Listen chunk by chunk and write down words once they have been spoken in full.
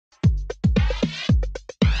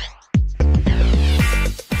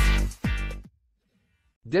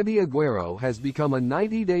Debbie Aguero has become a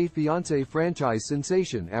 90 Day Fiancé franchise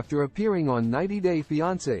sensation after appearing on 90 Day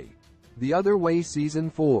Fiancé: The Other Way Season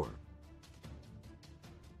 4.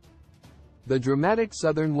 The dramatic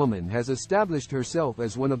Southern woman has established herself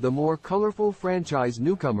as one of the more colorful franchise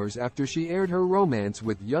newcomers after she aired her romance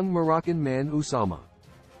with young Moroccan man Oussama.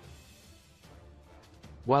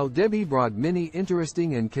 While Debbie brought many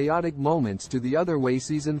interesting and chaotic moments to The Other Way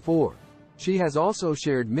Season 4, she has also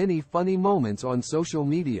shared many funny moments on social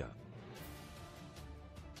media.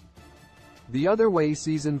 The Other Way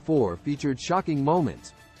Season 4 featured shocking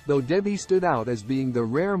moments, though Debbie stood out as being the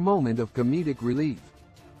rare moment of comedic relief.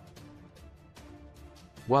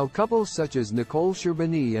 While couples such as Nicole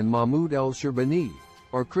Sherbini and Mahmoud El Sherbini,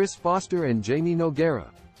 or Chris Foster and Jamie Noguera,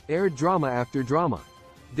 aired drama after drama,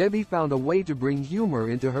 Debbie found a way to bring humor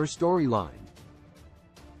into her storyline.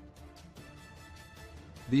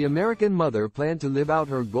 The American mother planned to live out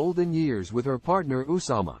her golden years with her partner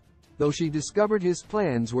Oussama, though she discovered his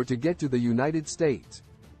plans were to get to the United States.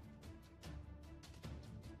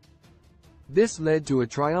 This led to a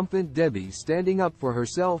triumphant Debbie standing up for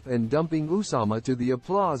herself and dumping Oussama to the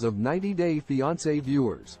applause of 90 Day Fiancé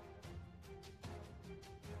viewers.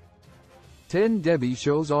 10 Debbie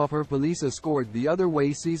shows off her police escort. The Other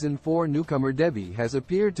Way Season 4 newcomer Debbie has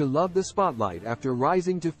appeared to love the spotlight after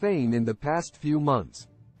rising to fame in the past few months.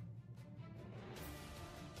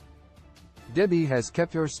 Debbie has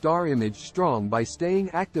kept her star image strong by staying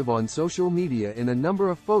active on social media in a number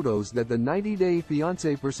of photos that the 90 Day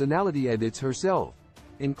Fiancé personality edits herself,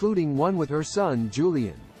 including one with her son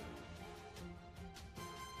Julian.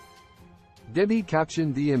 Debbie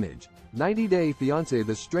captioned the image, "90 Day Fiancé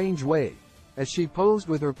the Strange Way," as she posed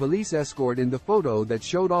with her police escort in the photo that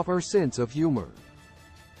showed off her sense of humor.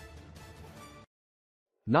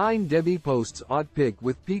 9 Debbie posts odd pic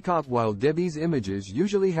with peacock. While Debbie's images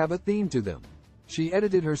usually have a theme to them, she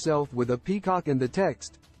edited herself with a peacock and the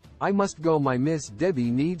text, "I must go, my Miss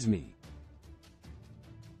Debbie needs me."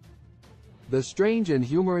 The strange and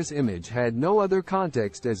humorous image had no other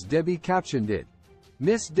context as Debbie captioned it,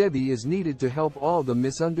 "Miss Debbie is needed to help all the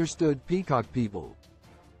misunderstood peacock people."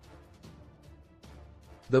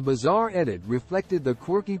 The bizarre edit reflected the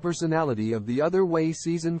quirky personality of The Other Way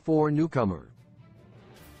Season 4 newcomer.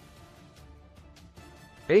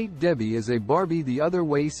 8 Debbie is a Barbie. The Other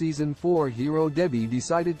Way Season 4 hero Debbie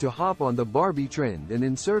decided to hop on the Barbie trend and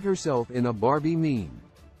insert herself in a Barbie meme.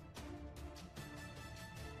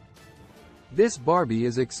 "This Barbie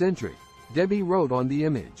is eccentric," Debbie wrote on the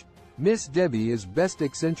image. "Miss Debbie is best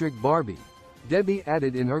eccentric Barbie," Debbie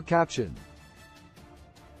added in her caption.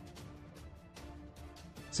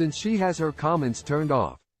 Since she has her comments turned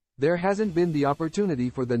off, there hasn't been the opportunity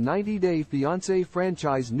for the 90 Day Fiancé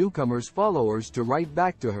franchise newcomers' followers to write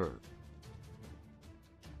back to her.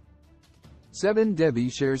 7 Debbie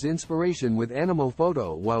shares inspiration with animal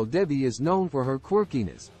photo. While Debbie is known for her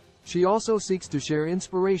quirkiness, she also seeks to share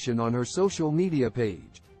inspiration on her social media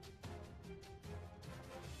page.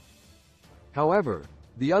 However,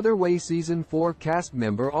 The Other Way Season 4 cast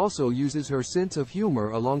member also uses her sense of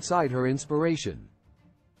humor alongside her inspiration.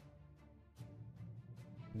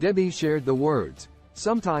 Debbie shared the words,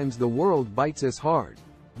 "Sometimes the world bites us hard,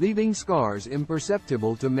 leaving scars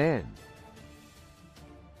imperceptible to man."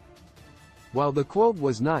 While the quote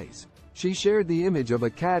was nice, she shared the image of a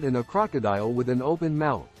cat and a crocodile with an open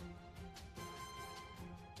mouth.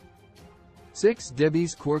 6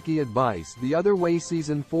 Debbie's quirky advice. The Other Way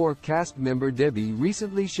Season 4 cast member Debbie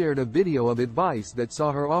recently shared a video of advice that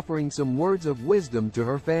saw her offering some words of wisdom to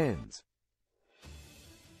her fans.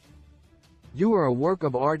 "You are a work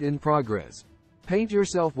of art in progress. Paint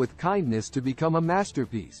yourself with kindness to become a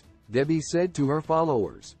masterpiece," Debbie said to her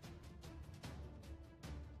followers.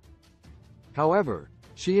 However,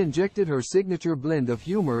 she injected her signature blend of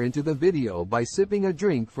humor into the video by sipping a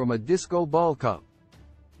drink from a disco ball cup.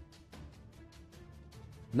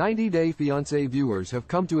 90 Day Fiancé viewers have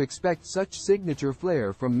come to expect such signature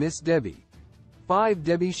flair from Miss Debbie. 5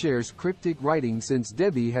 Debbie shares cryptic writing. Since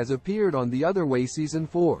Debbie has appeared on The Other Way Season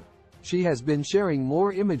 4, she has been sharing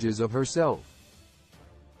more images of herself.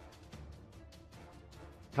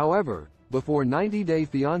 However, before 90 Day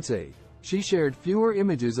Fiancé, she shared fewer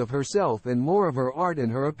images of herself and more of her art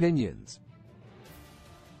and her opinions.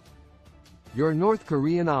 "Your North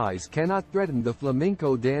Korean eyes cannot threaten the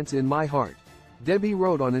flamenco dance in my heart," Debbie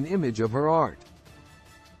wrote on an image of her art.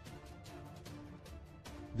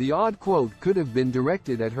 The odd quote could have been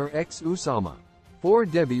directed at her ex Oussama. 4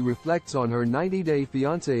 Debbie reflects on her 90 Day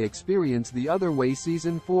Fiancé experience. The Other Way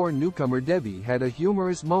Season 4 newcomer Debbie had a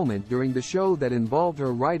humorous moment during the show that involved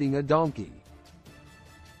her riding a donkey.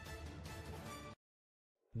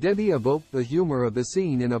 Debbie evoked the humor of the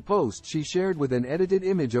scene in a post she shared with an edited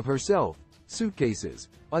image of herself, suitcases,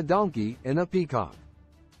 a donkey, and a peacock.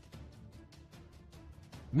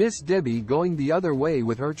 Miss Debbie going the other way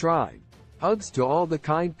with her tribe. Hugs to all the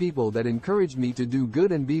kind people that encouraged me to do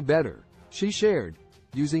good and be better, she shared,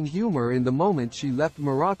 using humor in the moment she left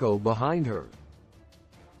Morocco behind her.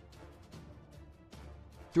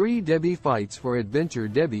 3 Debbie fights for adventure.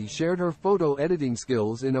 Debbie shared her photo editing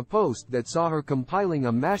skills in a post that saw her compiling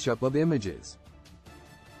a mashup of images.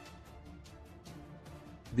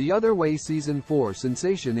 The Other Way Season 4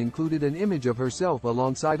 sensation included an image of herself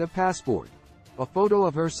alongside a passport, a photo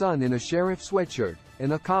of her son in a sheriff sweatshirt,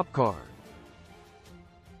 and a cop car.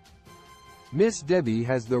 Miss Debbie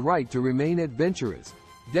has the right to remain adventurous,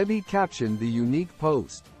 Debbie captioned the unique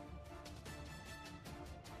post.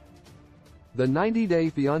 The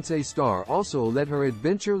 90-Day Fiancé star also let her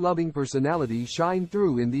adventure-loving personality shine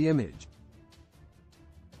through in the image.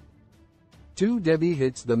 2 Debbie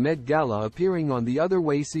hits the Met Gala. Appearing on The Other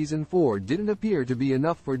Way Season 4 didn't appear to be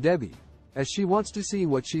enough for Debbie, as she wants to see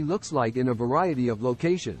what she looks like in a variety of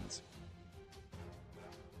locations.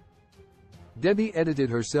 Debbie edited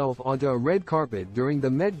herself onto a red carpet during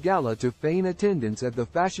the Met Gala to feign attendance at the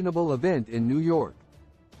fashionable event in New York.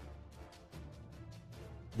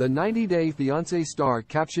 The 90-Day Fiancé star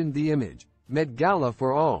captioned the image, "Met Gala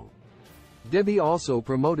for all." Debbie also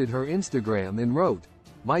promoted her Instagram and wrote,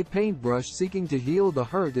 "My paintbrush seeking to heal the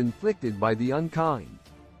hurt inflicted by the unkind."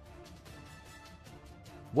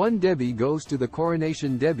 1 Debbie goes to the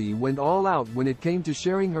coronation. Debbie went all out when it came to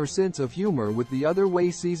sharing her sense of humor with The Other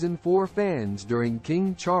Way Season 4 fans during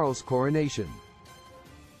King Charles' coronation.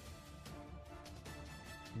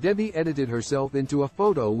 Debbie edited herself into a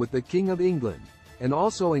photo with the King of England, and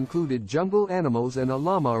also included jungle animals and a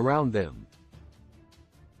llama around them.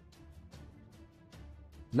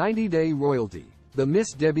 90-Day Royalty. The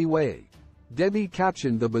Miss Debbie Way. Debbie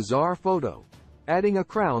captioned the bizarre photo, adding a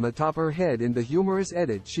crown atop her head in the humorous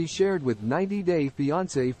edit she shared with 90-Day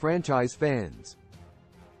Fiancé franchise fans.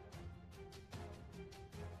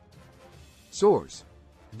 Source: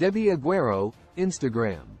 Debbie Aguero,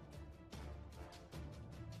 Instagram.